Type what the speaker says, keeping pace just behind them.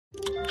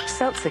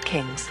Seltzer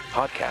Kings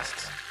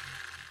podcasts.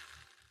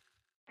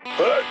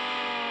 Hey,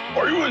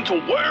 are you into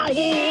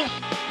werewolves,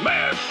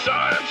 mad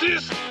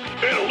scientists,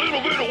 and a little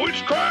bit of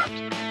witchcraft?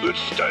 Then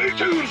stay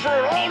tuned for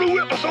an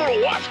all-new episode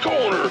of Watts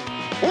Corner.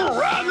 We're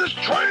riding this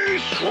train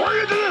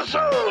straight to the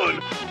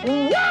sun.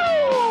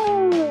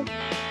 Woo!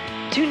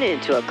 Tune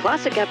in to a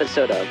classic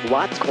episode of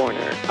Watts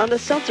Corner on the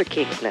Seltzer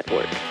Kings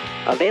Network.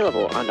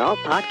 Available on all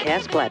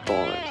podcast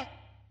platforms.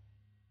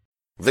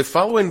 The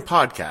following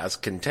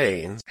podcast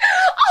contains... Oh!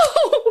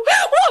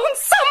 Won't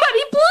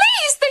somebody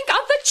please think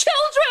of the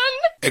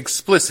children?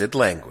 Explicit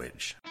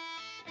language.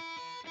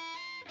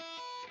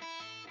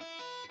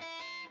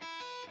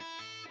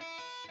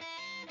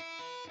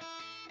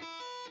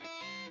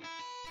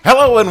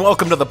 Hello and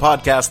welcome to the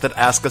podcast that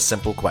asks a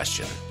simple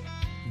question.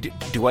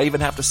 Do I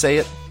even have to say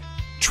it?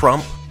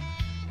 Trump?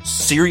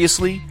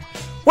 Seriously?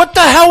 What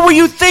the hell were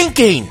you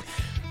thinking?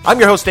 I'm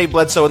your host, Dave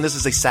Bledsoe, and this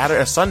is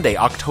a Sunday,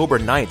 October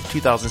 9th,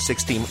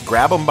 2016.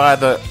 Grab 'em by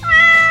the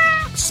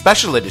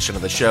special edition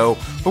of the show,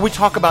 where we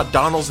talk about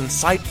Donald's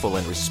insightful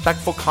and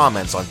respectful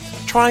comments on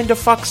trying to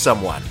fuck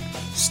someone.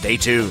 Stay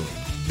tuned.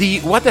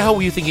 The What the Hell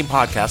Were You Thinking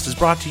podcast is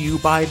brought to you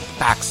by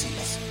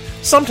Baxies.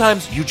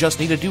 Sometimes you just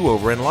need a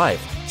do-over in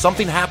life.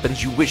 Something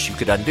happens you wish you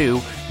could undo.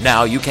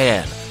 Now you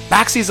can.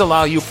 Baxies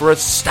allow you for a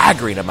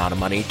staggering amount of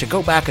money to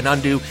go back and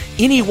undo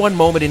any one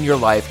moment in your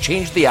life,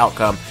 change the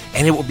outcome,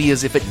 and it will be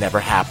as if it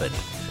never happened.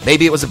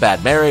 Maybe it was a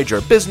bad marriage or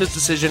a business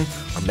decision,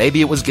 or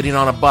maybe it was getting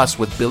on a bus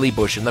with Billy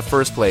Bush in the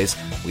first place.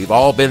 We've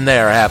all been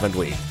there, haven't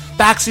we?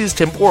 Baxies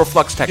Temporal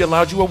Flux Tech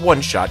allowed you a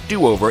one-shot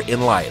do-over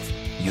in life.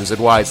 Use it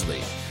wisely.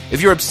 If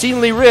you're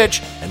obscenely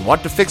rich and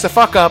want to fix a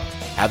fuck-up,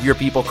 have your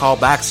people call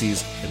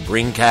Baxies and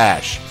bring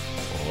cash.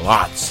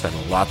 Lots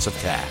and lots of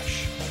cash.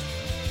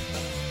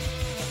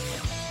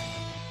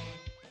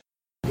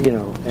 You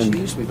know, and She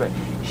used to be very...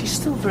 She's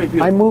still very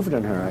beautiful. I moved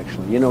on her,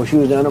 actually. You know, she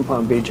was down in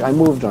Palm Beach. I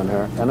moved on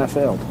her, and I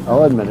failed.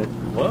 I'll admit it.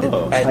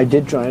 Whoa. I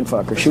did try and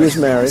fuck her. She was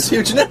married.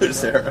 Huge news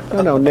there.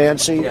 No,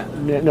 Nancy. Yeah.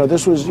 No,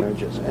 this was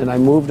marriages. And I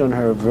moved on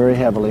her very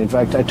heavily. In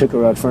fact, I took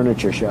her out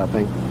furniture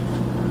shopping.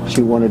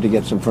 She wanted to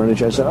get some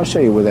furniture. I said, I'll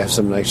show you where they have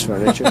some nice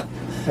furniture.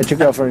 I took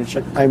her out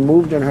furniture. I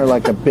moved on her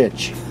like a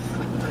bitch.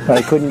 But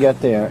I couldn't get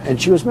there. And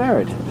she was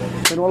married.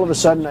 And all of a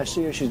sudden, I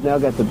see her. She's now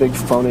got the big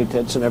phony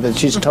tits and everything.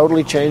 She's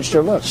totally changed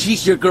her look.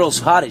 Your girl's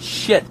hot as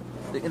shit.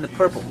 In the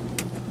purple.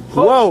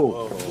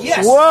 Whoa!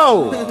 Yes!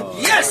 Whoa!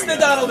 Yes, the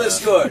Donald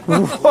has scored!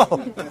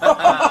 Whoa!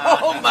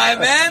 Oh, my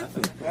man!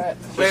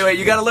 Wait,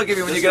 you gotta look at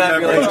me when you get out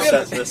of your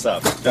Set this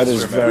up. That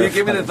is very Will you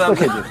give me the thumbs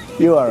Look up? at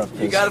you. You are a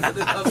You gotta put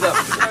the thumbs up.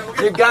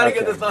 You gotta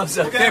get the thumbs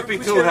up. Can't be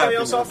too happy.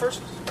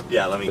 First?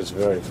 Yeah, let me. It's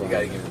very You funny.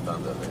 gotta give me the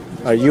thumbs up.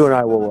 You and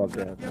I will walk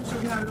out.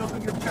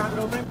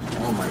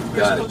 Oh my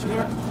god.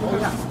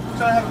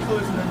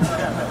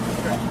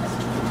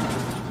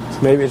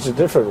 Maybe it's a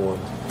different one.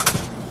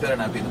 Better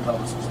not be the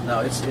publicist. No,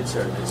 it's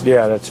her. It's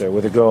Yeah, that's her,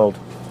 with the gold.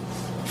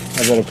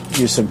 I better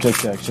use some Tic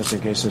Tacs just in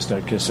case I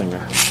start kissing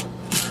her.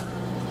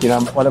 You know,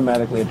 I'm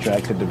automatically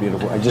attracted to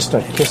beautiful. I just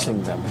start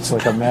kissing them. It's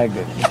like a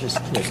magnet. You just,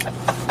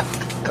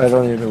 I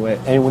don't even wait.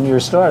 And when you're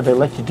a star, they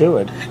let you do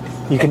it.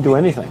 You can do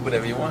anything.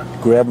 whatever you want.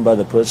 Grab them by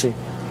the pussy.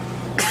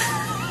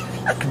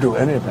 You can do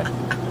anything.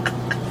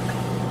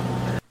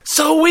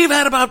 So we've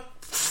had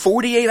about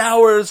 48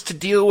 hours to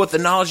deal with the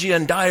nausea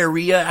and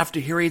diarrhea after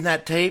hearing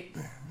that tape.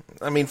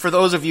 I mean, for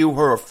those of you who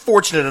are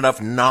fortunate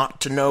enough not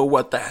to know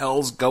what the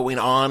hell's going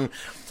on,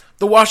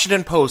 the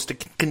Washington Post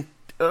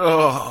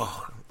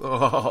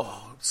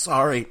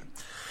sorry.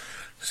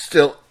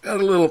 Still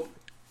got a little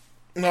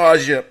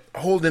nausea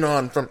holding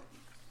on from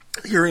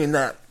hearing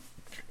that.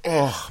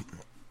 I'm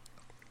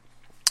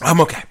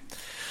okay.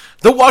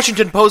 The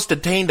Washington Post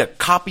obtained a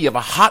copy of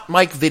a hot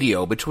mic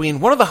video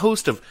between one of the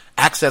hosts of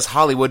Access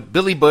Hollywood,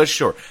 Billy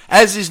Bush, or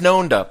as he's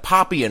known to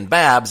Poppy and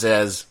Babs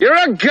as... You're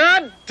a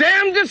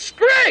goddamn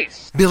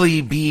disgrace!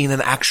 Billy being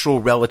an actual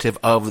relative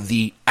of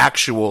the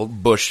actual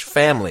Bush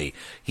family.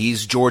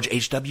 He's George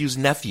H.W.'s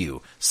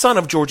nephew, son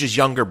of George's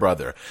younger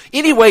brother.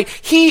 Anyway,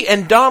 he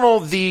and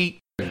Donald the...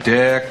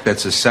 Dick,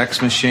 that's a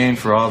sex machine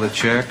for all the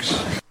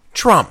chicks.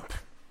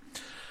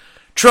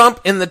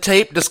 Trump in the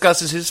tape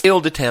discusses his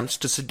failed attempts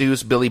to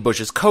seduce Billy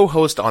Bush's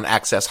co-host on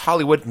Access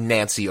Hollywood,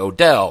 Nancy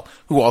O'Dell,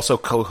 who also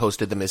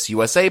co-hosted the Miss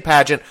USA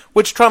pageant,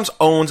 which Trump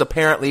owns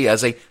apparently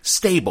as a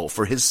stable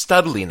for his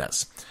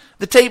studliness.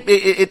 The tape,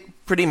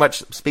 it pretty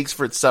much speaks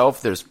for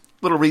itself. There's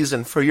little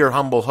reason for your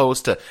humble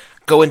host to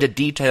go into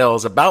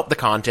details about the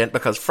content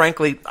because,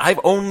 frankly, I've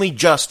only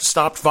just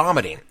stopped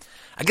vomiting.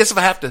 I guess if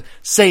I have to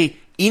say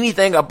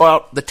anything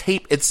about the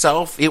tape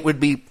itself, it would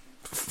be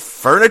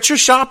furniture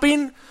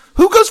shopping?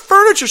 Who goes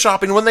furniture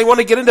shopping when they want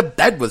to get into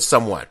bed with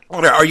someone?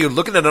 Are you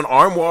looking at an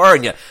armoire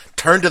and you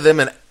turn to them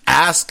and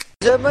ask?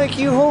 Does that make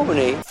you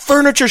horny?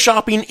 Furniture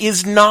shopping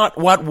is not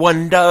what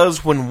one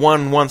does when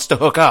one wants to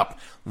hook up.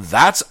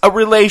 That's a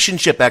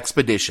relationship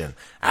expedition.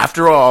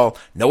 After all,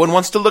 no one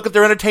wants to look at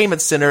their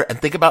entertainment center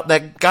and think about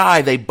that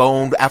guy they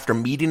boned after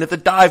meeting at the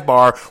dive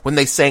bar when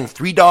they sang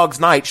Three Dogs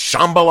Night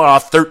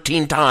Shambhala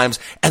 13 times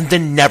and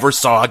then never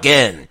saw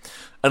again.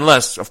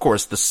 Unless, of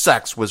course, the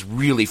sex was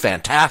really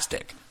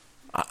fantastic.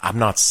 I'm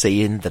not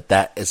saying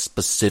that is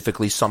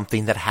specifically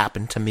something that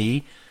happened to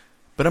me,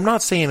 but I'm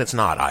not saying it's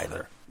not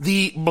either.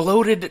 The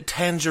bloated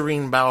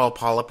tangerine bowel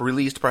polyp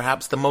released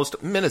perhaps the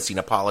most menacing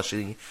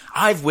apology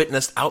I've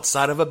witnessed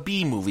outside of a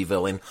B-movie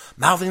villain,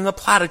 mouthing the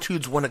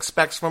platitudes one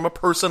expects from a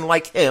person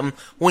like him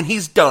when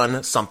he's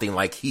done something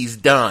like he's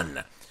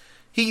done.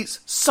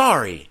 He's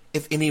sorry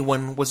if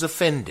anyone was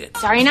offended.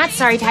 Sorry, not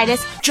sorry,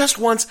 Titus. Just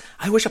once,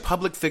 I wish a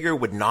public figure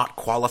would not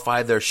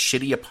qualify their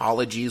shitty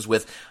apologies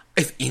with,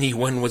 if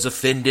anyone was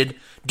offended.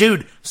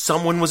 Dude,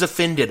 someone was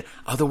offended.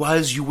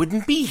 Otherwise, you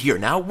wouldn't be here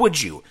now,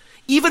 would you?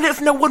 Even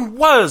if no one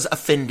was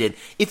offended,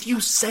 if you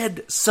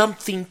said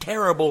something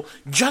terrible,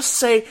 just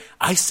say,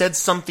 I said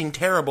something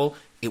terrible,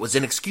 it was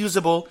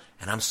inexcusable,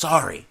 and I'm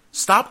sorry.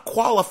 Stop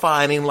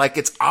qualifying like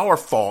it's our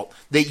fault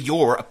that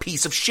you're a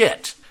piece of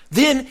shit.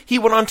 Then he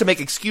went on to make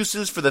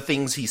excuses for the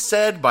things he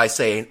said by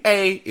saying,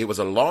 A, it was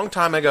a long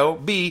time ago,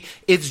 B,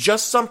 it's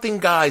just something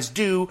guys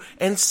do,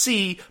 and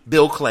C,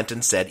 Bill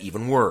Clinton said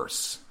even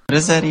worse. What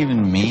does that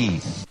even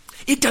mean?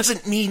 It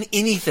doesn't mean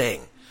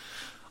anything.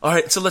 All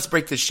right, so let's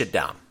break this shit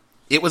down.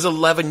 It was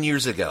 11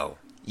 years ago.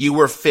 You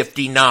were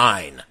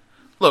 59.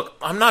 Look,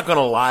 I'm not going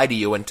to lie to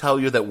you and tell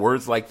you that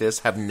words like this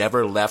have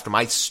never left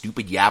my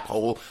stupid yap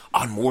hole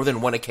on more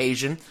than one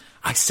occasion.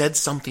 I said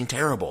something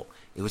terrible.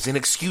 It was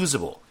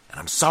inexcusable, and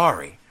I'm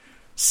sorry.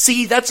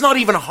 See, that's not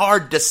even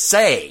hard to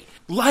say.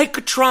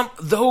 Like Trump,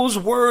 those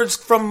words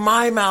from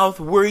my mouth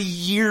were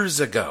years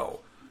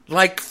ago.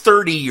 Like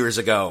 30 years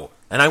ago.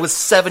 And I was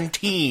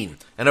 17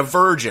 and a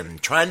virgin,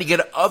 trying to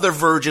get other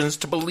virgins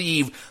to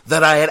believe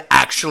that I had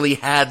actually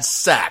had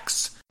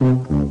sex.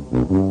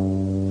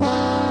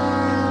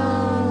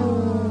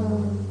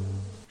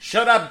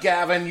 Shut up,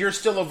 Gavin. You're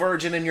still a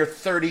virgin and you're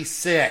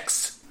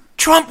 36.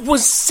 Trump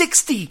was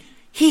 60.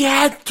 He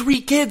had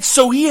 3 kids,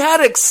 so he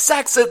had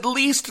sex at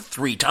least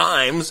 3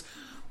 times.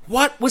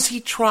 What was he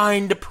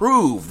trying to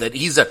prove? That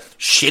he's a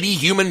shitty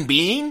human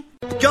being?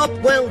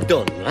 Job well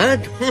done,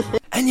 lad.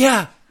 And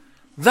yeah,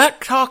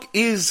 that talk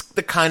is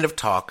the kind of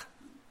talk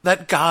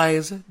that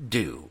guys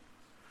do.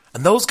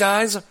 And those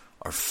guys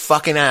are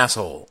fucking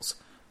assholes.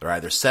 They're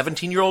either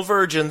 17-year-old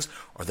virgins,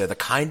 or they're the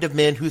kind of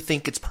men who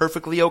think it's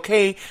perfectly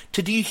okay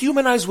to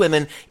dehumanize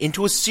women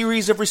into a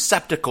series of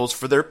receptacles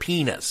for their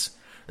penis.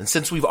 And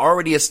since we've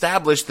already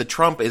established that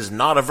Trump is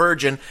not a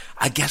virgin,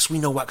 I guess we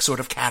know what sort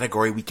of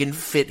category we can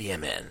fit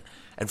him in.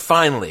 And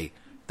finally,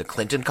 the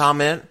Clinton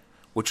comment,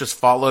 which was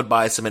followed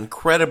by some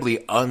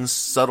incredibly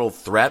unsubtle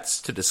threats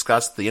to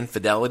discuss the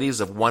infidelities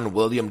of one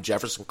William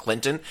Jefferson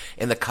Clinton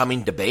in the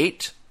coming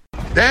debate.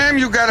 Damn,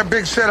 you got a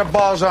big set of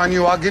balls on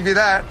you, I'll give you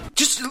that.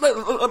 Just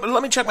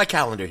let me check my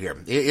calendar here.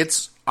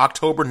 It's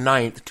October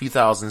 9th,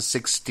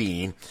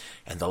 2016,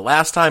 and the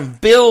last time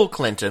Bill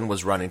Clinton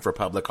was running for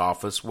public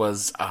office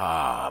was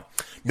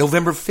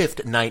November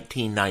 5th,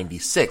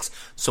 1996.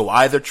 So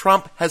either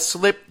Trump has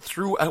slipped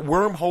through a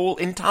wormhole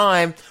in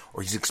time,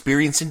 or he's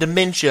experiencing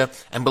dementia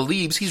and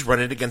believes he's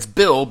running against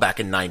Bill back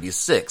in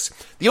 96.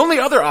 The only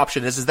other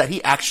option is that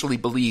he actually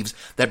believes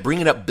that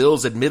bringing up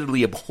Bill's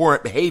admittedly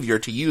abhorrent behavior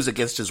to use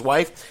against his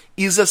wife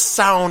is a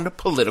sound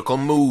political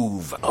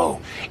move.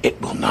 Oh, it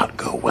will not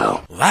go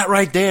well. That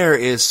right there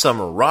is some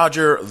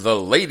Roger the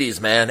Ladies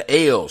Man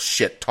Ale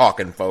shit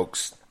talking,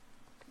 folks.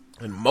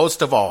 And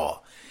most of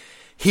all,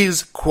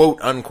 his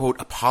quote-unquote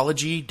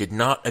apology did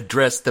not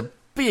address the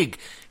big,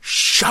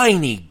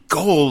 shiny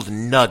gold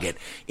nugget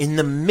in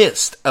the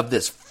midst of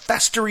this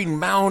festering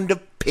mound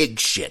of pig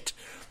shit.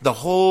 The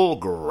whole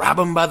grab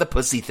him by the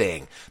pussy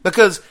thing.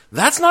 Because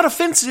that's not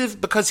offensive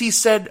because he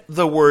said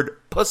the word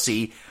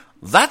pussy.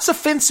 That's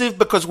offensive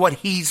because what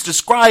he's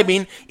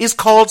describing is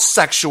called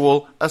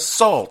sexual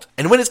assault.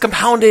 And when it's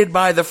compounded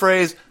by the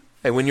phrase,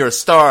 hey, when you're a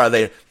star,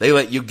 they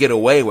let you get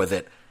away with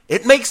it,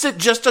 it makes it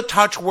just a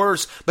touch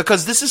worse,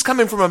 because this is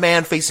coming from a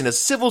man facing a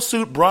civil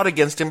suit brought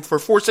against him for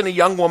forcing a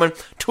young woman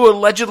to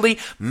allegedly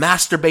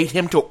masturbate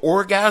him to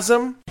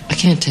orgasm. I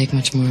can't take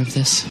much more of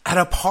this. At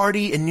a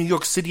party in New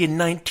York City in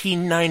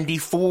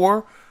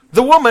 1994,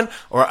 the woman,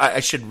 or I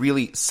should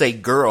really say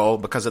girl,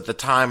 because at the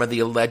time of the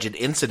alleged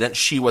incident,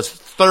 she was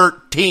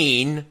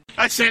 13.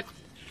 That's it.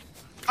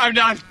 I'm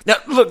done. Now,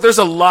 look, there's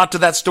a lot to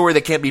that story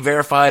that can't be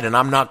verified, and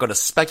I'm not going to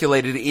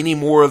speculate it any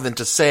more than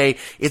to say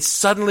it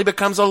suddenly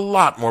becomes a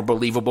lot more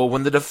believable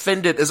when the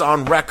defendant is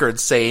on record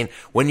saying,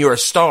 when you're a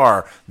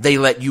star, they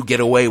let you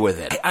get away with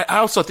it. I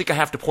also think I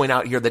have to point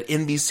out here that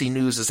NBC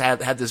News has had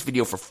this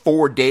video for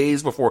 4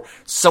 days before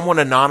someone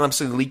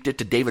anonymously leaked it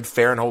to David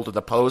Fahrenthold of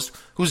the Post,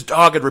 whose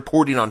dogged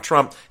reporting on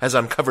Trump has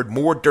uncovered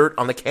more dirt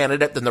on the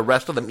candidate than the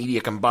rest of the media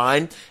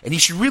combined, and he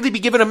should really be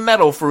given a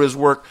medal for his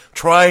work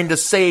trying to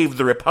save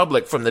the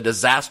Republic from the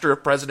disaster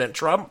of President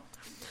Trump.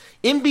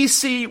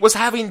 NBC was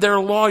having their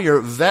lawyer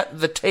vet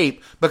the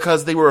tape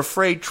because they were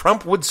afraid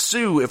Trump would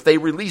sue if they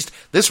released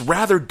this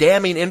rather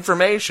damning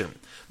information.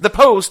 The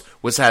Post,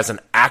 which has an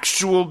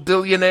actual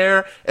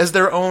billionaire as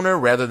their owner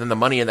rather than the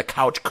money in the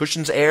couch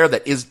cushions heir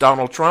that is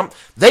Donald Trump,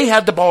 they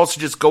had the balls to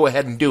just go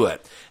ahead and do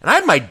it. And I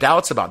had my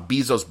doubts about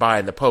Bezos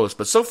buying the Post,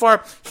 but so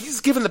far, he's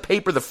given the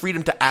paper the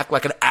freedom to act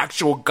like an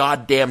actual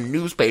goddamn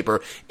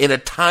newspaper in a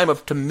time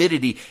of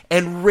timidity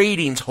and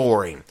ratings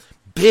whoring.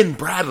 Ben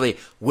Bradley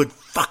would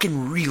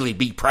fucking really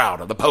be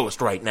proud of the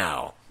Post right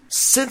now.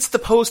 Since the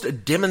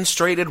Post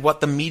demonstrated what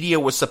the media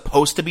was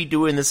supposed to be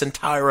doing this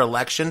entire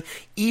election,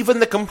 even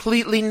the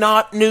completely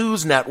not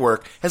news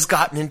network has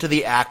gotten into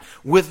the act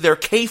with their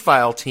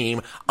K-File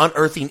team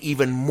unearthing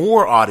even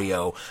more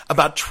audio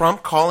about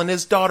Trump calling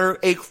his daughter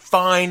a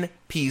fine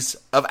piece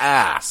of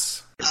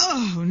ass.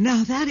 Oh,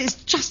 now that is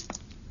just...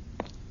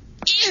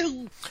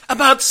 ew.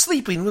 About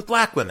sleeping with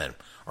black women,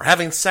 or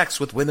having sex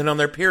with women on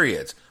their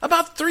periods,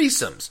 about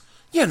threesomes,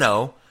 you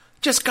know,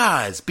 just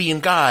guys being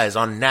guys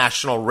on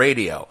national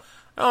radio.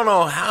 I don't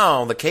know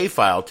how the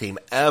K-File team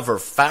ever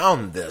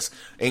found this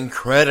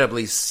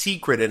incredibly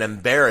secret and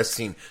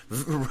embarrassing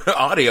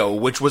audio,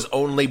 which was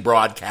only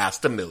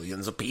broadcast to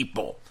millions of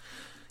people.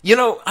 You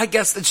know, I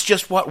guess it's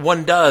just what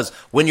one does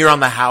when you're on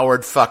the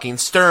Howard fucking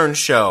Stern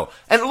show.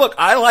 And look,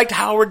 I liked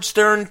Howard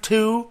Stern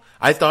too.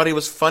 I thought he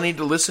was funny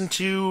to listen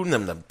to,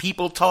 and the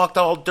people talked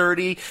all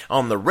dirty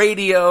on the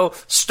radio.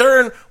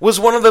 Stern was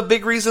one of the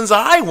big reasons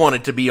I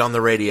wanted to be on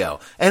the radio.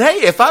 And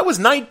hey, if I was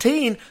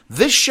 19,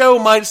 this show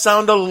might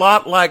sound a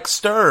lot like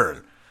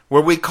Stern,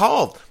 where we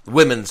called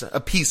women's a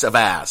piece of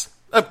ass.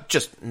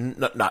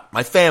 Not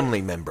my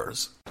family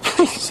members.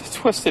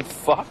 Twisted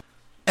fuck.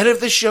 And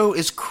if this show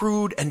is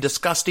crude and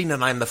disgusting,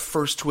 and I'm the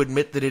first to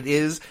admit that it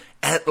is,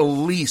 at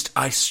least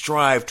I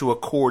strive to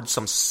accord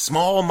some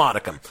small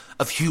modicum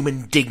of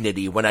human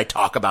dignity when I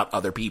talk about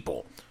other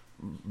people,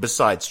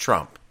 besides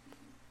Trump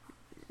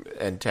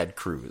and Ted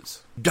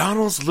Cruz.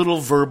 Donald's little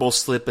verbal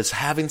slip is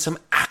having some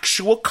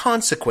actual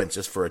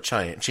consequences for a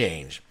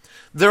change.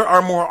 There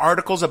are more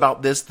articles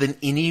about this than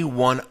any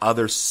one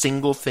other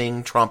single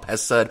thing Trump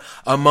has said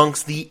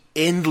amongst the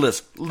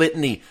endless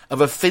litany of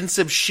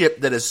offensive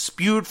shit that is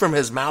spewed from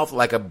his mouth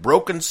like a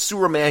broken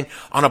sewer man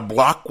on a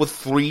block with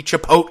 3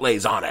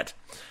 Chipotles on it.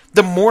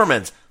 The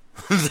Mormons,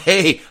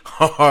 they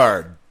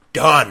are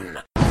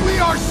done. We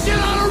are shit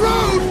on a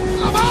road!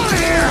 I'm out of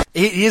here!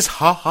 It is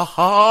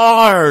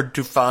hard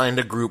to find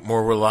a group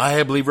more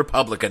reliably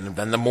Republican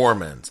than the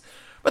Mormons.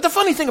 But the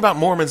funny thing about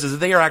Mormons is that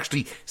they are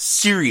actually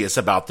serious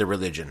about their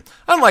religion.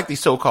 Unlike the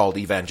so-called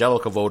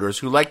evangelical voters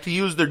who like to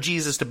use their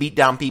Jesus to beat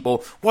down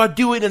people while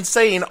doing and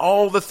saying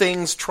all the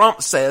things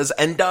Trump says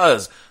and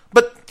does.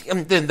 But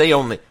then they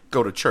only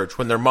go to church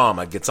when their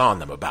mama gets on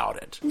them about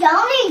it.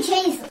 Don't need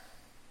Jesus.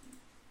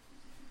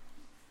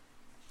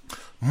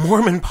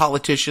 Mormon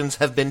politicians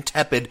have been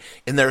tepid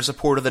in their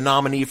support of the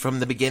nominee from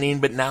the beginning,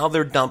 but now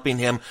they're dumping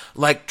him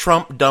like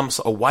Trump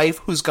dumps a wife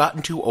who's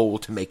gotten too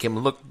old to make him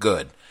look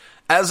good.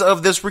 As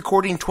of this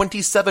recording,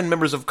 27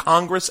 members of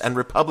Congress and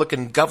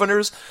Republican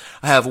governors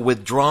have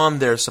withdrawn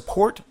their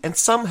support, and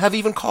some have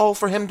even called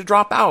for him to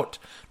drop out.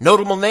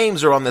 Notable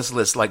names are on this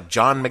list, like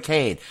John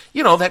McCain.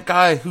 You know, that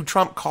guy who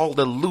Trump called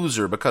a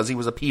loser because he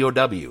was a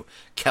POW.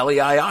 Kelly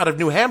Ayotte of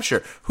New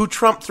Hampshire, who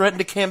Trump threatened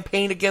to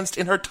campaign against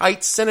in her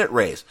tight Senate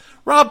race.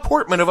 Rob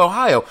Portman of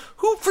Ohio,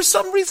 who for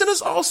some reason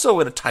is also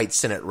in a tight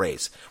Senate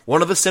race.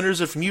 One of the senators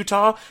from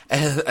Utah,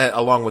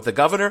 along with the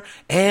governor,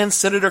 and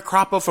Senator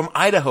Crapo from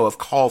Idaho have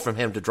called for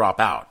him to drop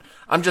out.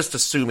 I'm just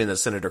assuming that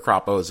Senator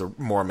Crapo is a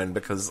Mormon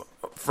because,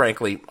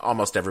 frankly,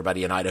 almost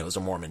everybody in Idaho is a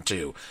Mormon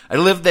too. I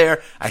live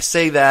there. I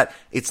say that.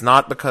 It's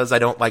not because I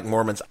don't like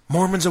Mormons.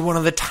 Mormons are one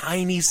of the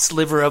tiny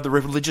sliver of the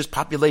religious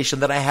population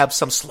that I have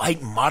some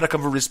slight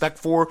modicum of respect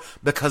for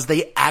because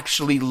they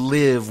actually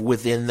live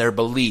within their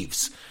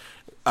beliefs,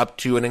 up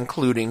to and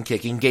including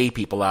kicking gay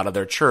people out of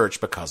their church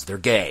because they're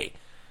gay.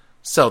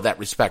 So that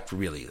respect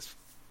really is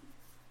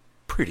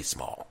pretty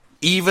small.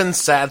 Even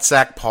sad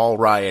sack Paul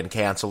Ryan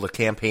canceled a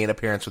campaign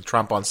appearance with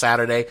Trump on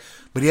Saturday,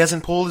 but he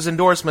hasn't pulled his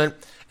endorsement,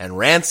 and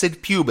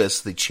Rancid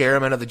Pubis, the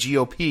chairman of the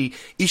GOP,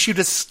 issued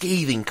a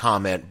scathing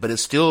comment, but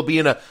is still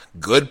being a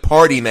good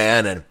party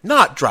man and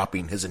not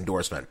dropping his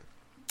endorsement.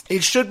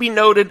 It should be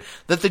noted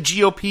that the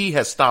GOP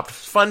has stopped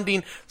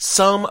funding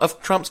some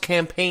of Trump's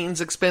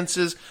campaign's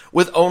expenses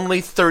with only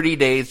 30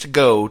 days to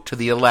go to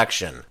the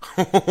election.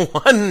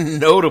 One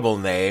notable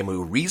name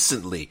who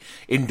recently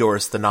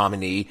endorsed the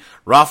nominee,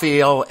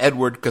 Raphael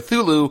Edward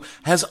Cthulhu,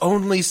 has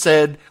only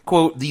said,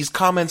 quote, "These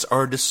comments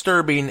are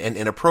disturbing and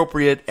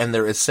inappropriate, and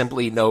there is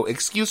simply no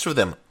excuse for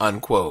them,"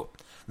 unquote.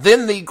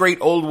 Then the great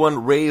old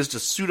one raised a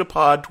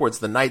pseudopod towards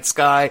the night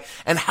sky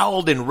and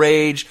howled in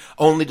rage,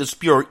 only to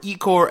spew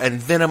ichor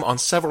and venom on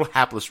several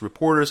hapless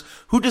reporters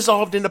who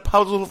dissolved into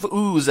puddles of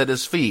ooze at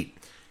his feet.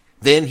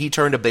 Then he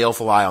turned a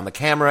baleful eye on the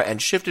camera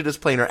and shifted his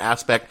planar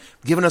aspect,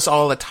 giving us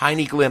all a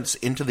tiny glimpse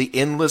into the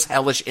endless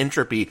hellish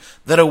entropy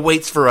that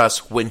awaits for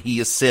us when he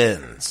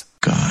ascends.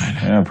 God.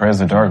 Yeah, praise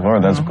the Dark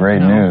Lord. That's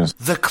great news.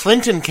 The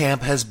Clinton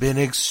camp has been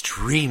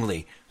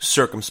extremely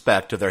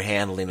circumspect to their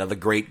handling of the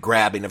great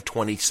grabbing of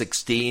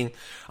 2016.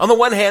 On the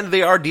one hand,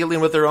 they are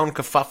dealing with their own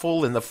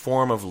kerfuffle in the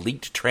form of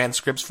leaked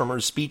transcripts from her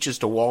speeches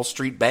to Wall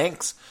Street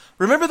banks.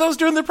 Remember those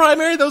during the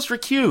primary? Those were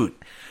cute.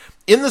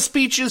 In the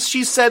speeches,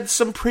 she said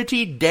some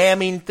pretty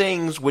damning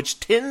things, which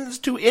tends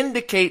to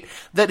indicate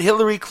that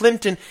Hillary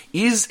Clinton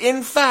is,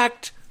 in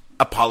fact,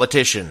 a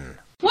politician.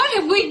 What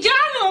have we done?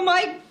 Oh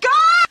my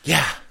God!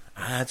 Yeah,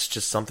 that's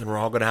just something we're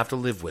all going to have to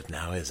live with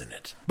now, isn't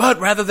it? But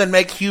rather than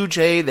make huge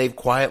hay, they've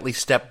quietly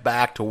stepped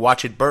back to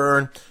watch it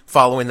burn,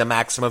 following the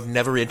maxim of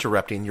never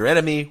interrupting your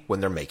enemy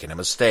when they're making a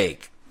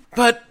mistake.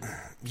 But,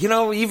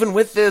 even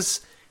with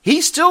this,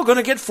 he's still going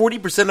to get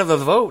 40% of the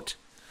vote.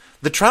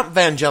 The Trump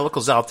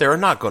evangelicals out there are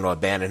not going to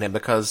abandon him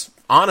because,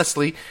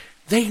 honestly,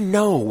 they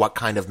know what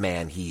kind of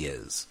man he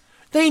is.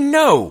 They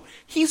know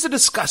he's a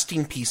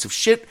disgusting piece of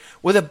shit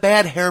with a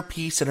bad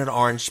hairpiece and an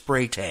orange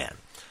spray tan.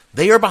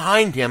 They are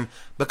behind him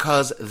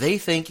because they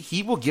think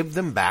he will give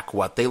them back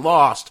what they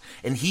lost,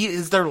 and he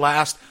is their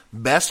last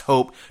best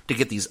hope to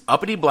get these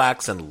uppity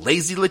blacks and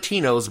lazy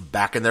Latinos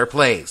back in their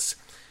place.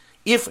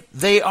 If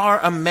they are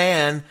a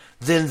man,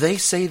 then they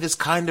say this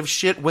kind of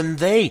shit when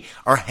they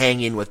are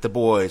hanging with the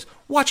boys,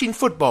 watching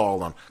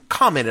football, and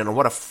commenting on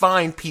what a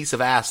fine piece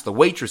of ass the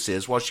waitress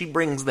is while she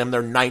brings them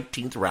their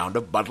 19th round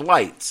of Bud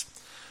Lights.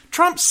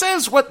 Trump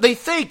says what they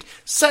think,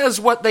 says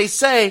what they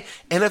say,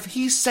 and if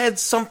he said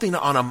something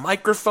on a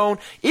microphone,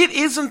 it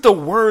isn't the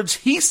words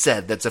he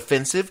said that's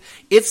offensive,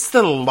 it's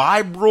the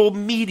liberal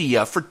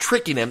media for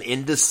tricking him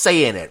into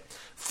saying it.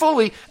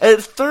 Fully a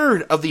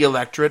third of the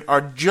electorate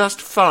are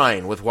just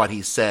fine with what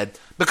he said,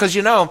 because,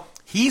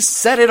 he's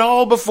said it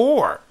all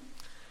before.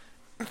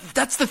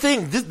 That's the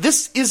thing.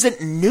 This isn't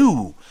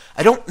new.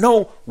 I don't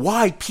know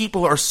why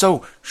people are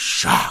so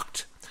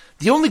shocked.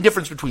 The only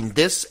difference between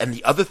this and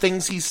the other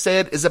things he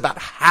said is about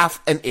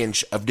half an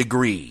inch of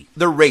degree.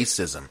 The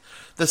racism,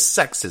 the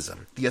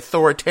sexism, the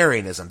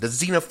authoritarianism, the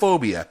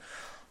xenophobia,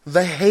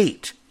 the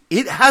hate.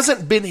 It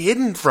hasn't been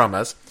hidden from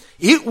us.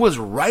 It was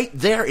right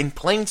there in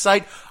plain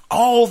sight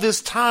all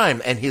this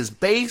time, and his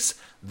base,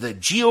 the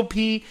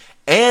GOP,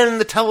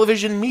 and the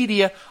television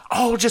media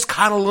all just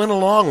kind of went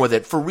along with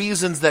it for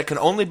reasons that can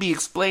only be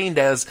explained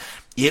as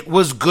it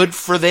was good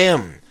for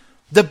them.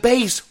 The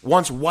base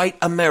wants white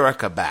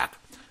America back.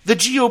 The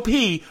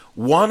GOP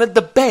wanted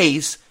the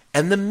base,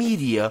 and the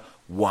media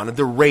wanted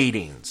the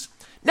ratings.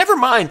 Never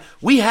mind,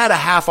 we had a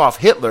half-off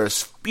Hitler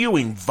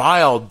spewing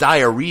vile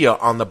diarrhea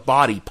on the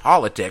body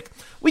politic.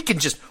 We can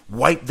just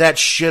wipe that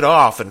shit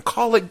off and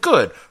call it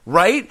good,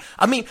 right?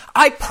 I mean,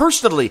 I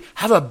personally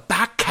have a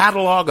back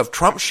catalog of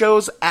Trump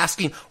shows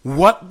asking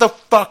what the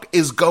fuck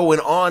is going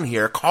on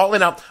here,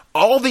 calling out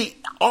all the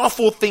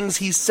awful things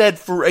he said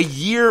for a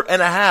year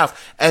and a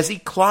half as he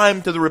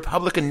climbed to the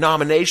Republican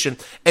nomination,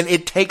 and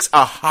it takes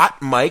a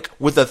hot mic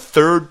with a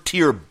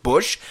third-tier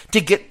Bush to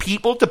get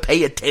people to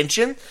pay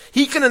attention.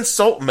 He can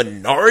insult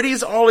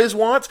minorities all he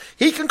wants.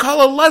 He can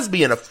call a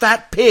lesbian a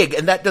fat pig,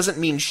 and that doesn't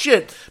mean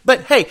shit.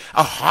 But hey,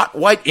 a hot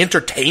white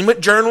entertainment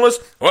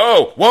journalist?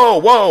 Whoa, whoa,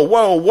 whoa,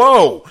 whoa,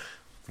 whoa.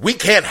 We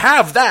can't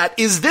have that.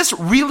 Is this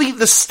really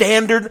the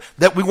standard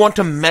that we want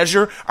to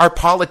measure our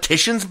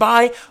politicians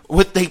by?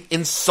 Would they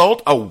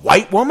insult a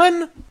white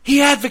woman?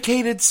 He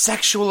advocated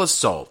sexual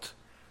assault.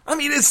 I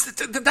mean,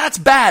 that's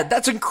bad.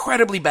 That's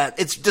incredibly bad.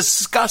 It's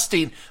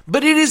disgusting.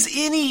 But is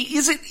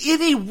it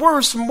any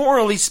worse,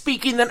 morally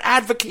speaking, than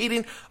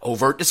advocating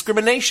overt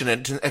discrimination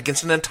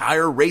against an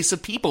entire race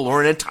of people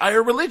or an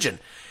entire religion?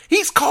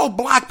 He's called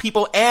black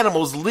people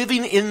animals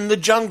living in the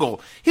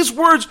jungle. His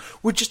words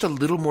were just a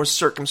little more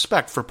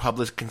circumspect for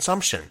public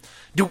consumption.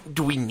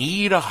 Do we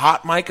need a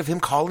hot mic of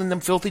him calling them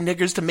filthy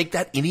niggers to make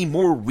that any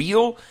more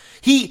real?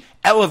 He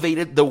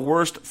elevated the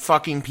worst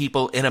fucking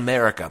people in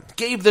America,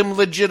 gave them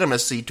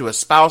legitimacy to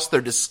espouse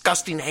their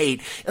disgusting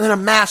hate in a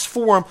mass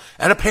forum,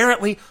 and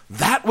apparently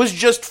that was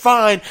just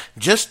fine.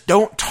 Just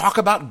don't talk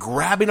about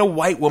grabbing a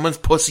white woman's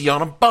pussy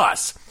on a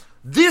bus.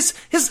 This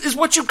is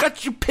what you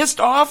got you pissed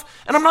off?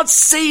 And I'm not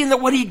saying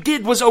that what he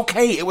did was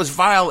okay. It was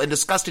vile and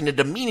disgusting and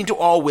demeaning to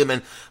all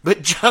women.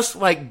 But just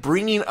like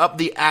bringing up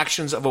the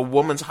actions of a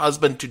woman's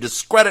husband to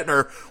discredit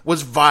her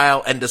was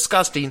vile and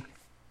disgusting,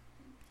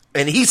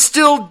 and he's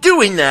still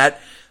doing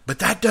that, but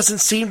that doesn't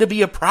seem to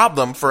be a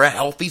problem for a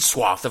healthy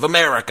swath of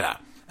America.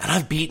 And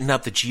I've beaten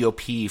up the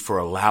GOP for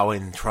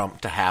allowing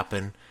Trump to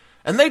happen,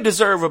 and they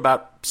deserve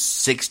about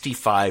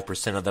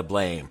 65% of the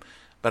blame.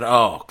 But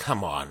oh,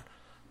 come on.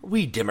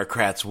 We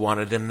Democrats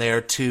wanted him there,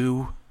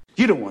 too.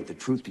 You don't want the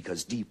truth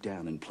because deep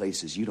down in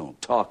places you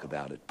don't talk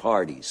about at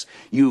parties,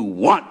 you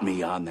want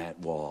me on that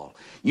wall.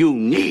 You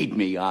need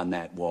me on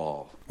that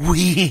wall.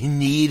 We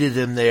needed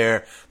him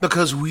there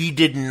because we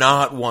did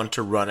not want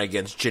to run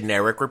against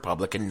generic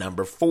Republican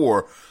number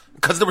 4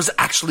 because there was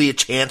actually a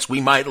chance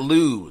we might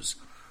lose.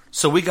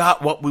 So we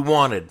got what we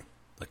wanted,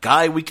 the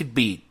guy we could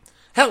beat.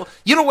 Hell,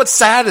 you know what's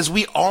sad is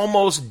we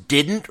almost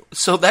didn't,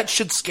 so that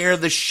should scare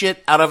the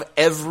shit out of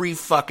every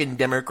fucking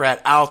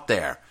Democrat out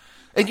there.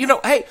 And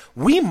hey,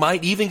 we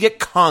might even get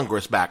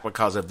Congress back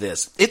because of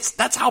this.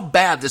 That's how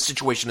bad this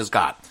situation has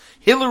got.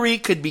 Hillary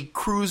could be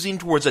cruising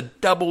towards a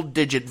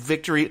double-digit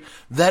victory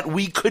that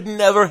we could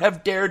never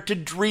have dared to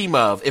dream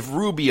of if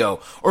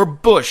Rubio or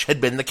Bush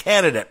had been the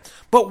candidate.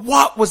 But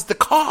what was the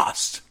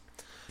cost?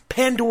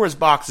 Pandora's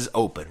box is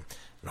open,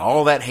 and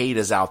all that hate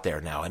is out there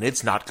now, and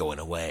it's not going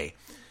away.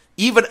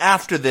 Even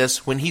after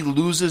this, when he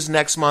loses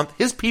next month,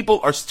 his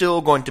people are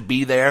still going to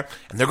be there,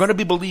 and they're going to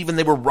be believing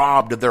they were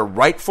robbed of their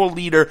rightful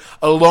leader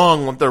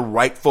along with their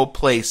rightful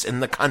place in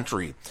the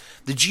country.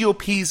 The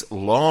GOP's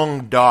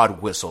long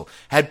dog whistle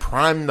had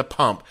primed the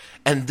pump,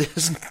 and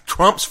this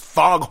Trump's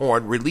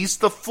foghorn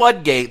released the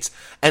floodgates,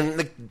 and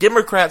the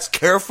Democrats'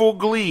 careful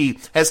glee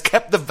has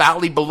kept the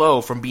valley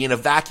below from being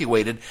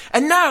evacuated,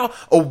 and now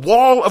a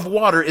wall of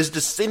water is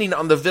descending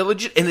on the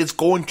village, and it's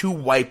going to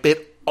wipe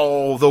it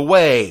all the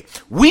way.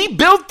 We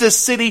built this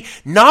city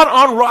not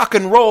on rock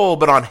and roll,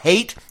 but on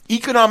hate,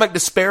 economic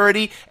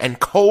disparity, and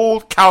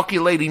cold,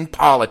 calculating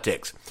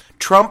politics.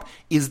 Trump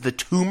is the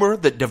tumor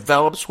that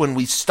develops when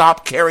we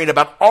stop caring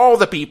about all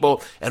the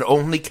people and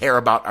only care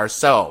about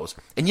ourselves.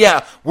 And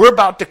yeah, we're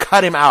about to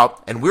cut him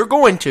out, and we're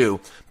going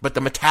to, but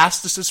the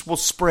metastasis will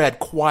spread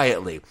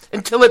quietly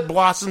until it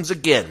blossoms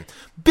again,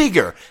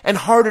 bigger and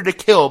harder to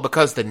kill,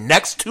 because the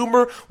next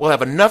tumor will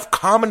have enough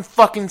common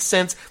fucking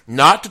sense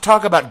not to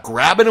talk about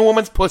grabbing a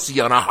woman's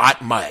pussy on a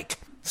hot mic.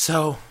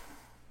 So,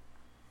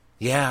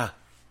 yeah,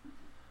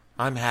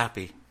 I'm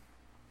happy.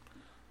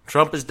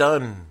 Trump is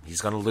done.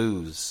 He's going to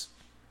lose.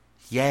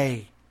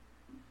 Yay.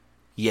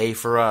 Yay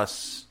for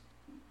us.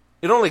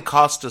 It only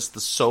cost us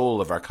the soul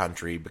of our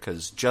country,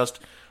 because just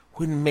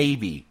when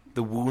maybe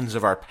the wounds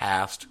of our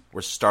past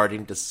were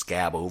starting to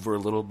scab over a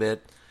little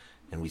bit,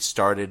 and we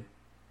started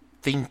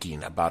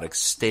thinking about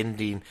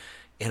extending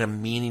in a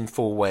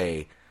meaningful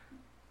way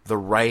the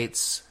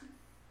rights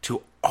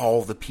to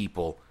all the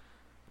people,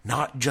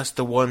 not just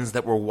the ones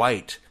that were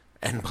white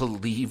and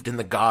believed in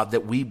the God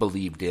that we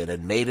believed in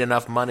and made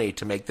enough money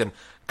to make them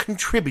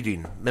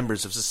contributing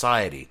members of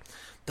society.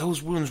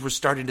 Those wounds were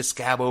starting to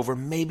scab over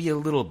maybe a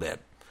little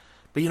bit.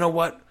 But you know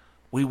what?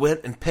 We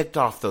went and picked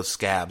off those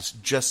scabs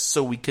just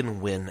so we can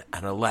win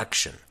an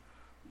election.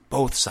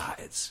 Both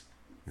sides.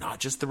 Not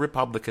just the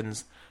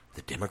Republicans,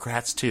 the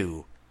Democrats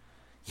too.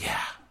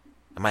 Yeah.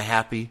 Am I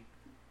happy?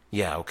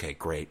 Yeah, okay,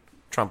 great.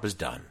 Trump is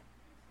done.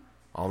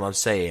 All I'm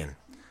saying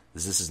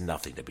is this is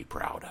nothing to be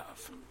proud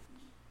of.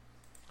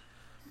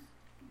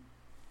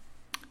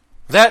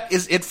 That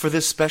is it for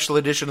this special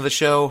edition of the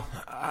show.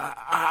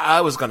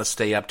 I was going to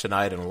stay up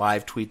tonight and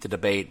live tweet the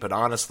debate, but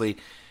honestly,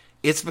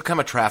 it's become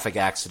a traffic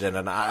accident,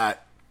 and I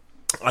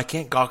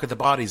can't gawk at the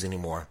bodies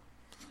anymore.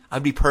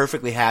 I'd be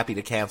perfectly happy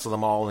to cancel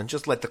them all and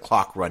just let the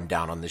clock run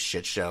down on this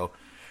shit show.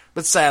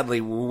 But sadly,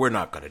 we're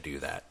not going to do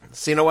that.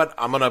 So you know what?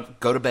 I'm going to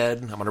go to bed.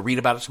 I'm going to read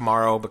about it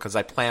tomorrow, because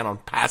I plan on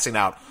passing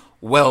out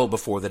well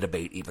before the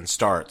debate even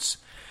starts.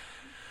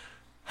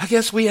 I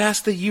guess we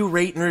ask that you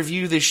rate and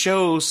review this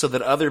show so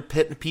that other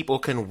people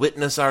can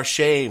witness our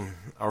shame,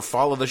 or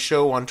follow the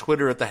show on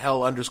Twitter at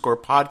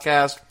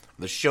 @the_hell_podcast,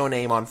 the show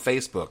name on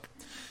Facebook.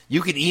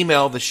 You can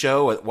email the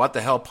show at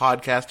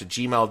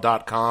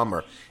whatthehellpodcast@gmail.com,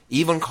 or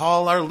even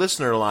call our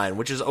listener line,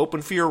 which is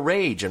open for your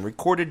rage and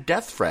recorded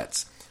death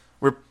threats.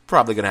 We're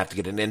probably going to have to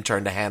get an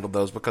intern to handle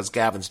those, because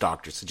Gavin's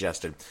doctor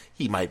suggested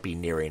he might be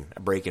nearing a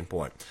breaking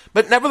point.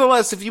 But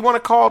nevertheless, if you want to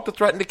call up to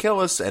threaten to kill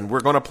us, and we're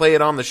going to play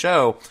it on the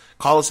show,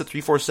 call us at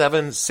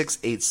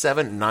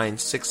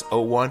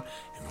 347-687-9601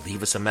 and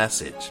leave us a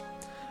message.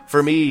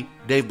 For me,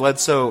 Dave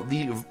Bledsoe,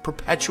 the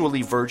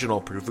perpetually virginal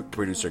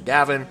producer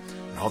Gavin,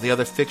 and all the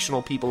other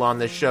fictional people on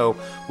this show,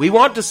 we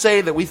want to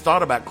say that we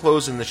thought about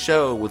closing the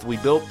show with "We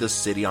built this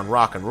city on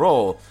rock and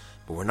roll,"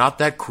 but we're not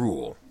that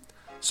cruel.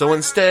 So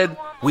instead,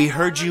 we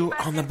heard you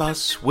on the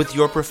bus with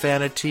your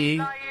profanity.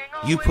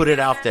 You put it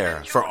out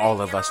there for all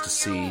of us to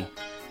see.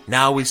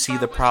 Now we see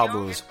the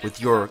problems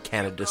with your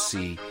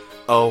candidacy.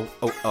 Oh,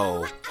 oh,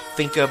 oh.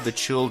 Think of the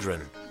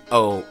children.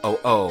 Oh, oh,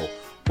 oh.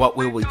 What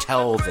will we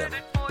tell them?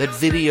 That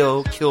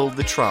video killed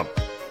the Trump.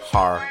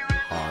 Har,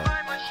 har,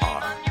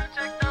 har.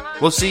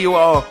 We'll see you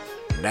all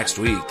next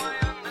week.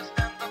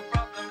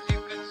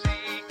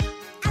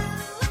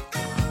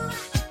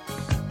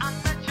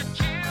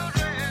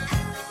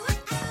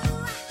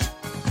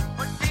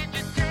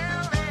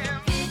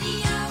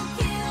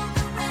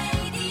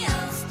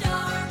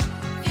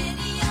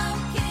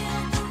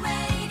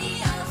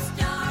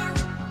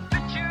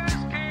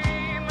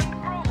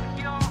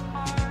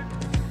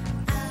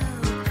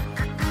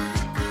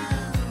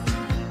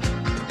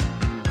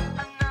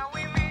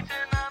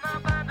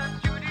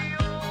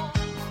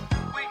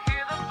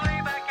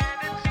 Back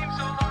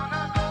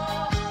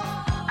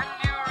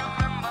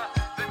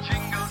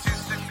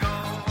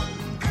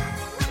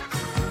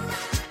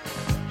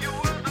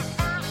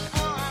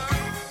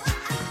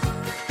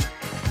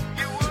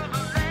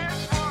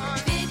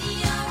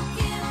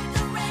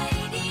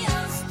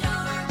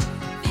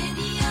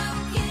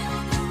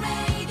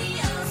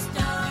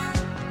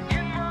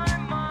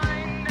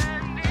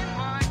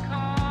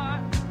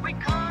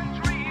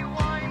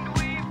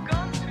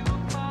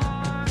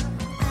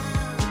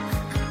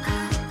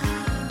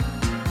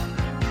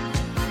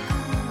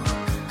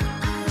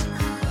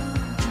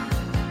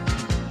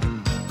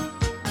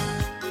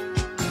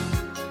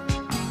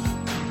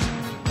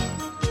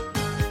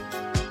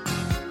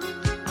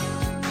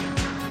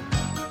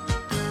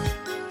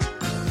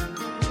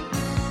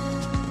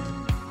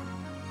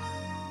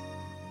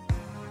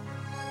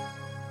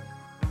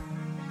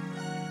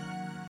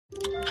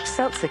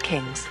Seltzer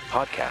Kings.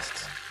 Podcasts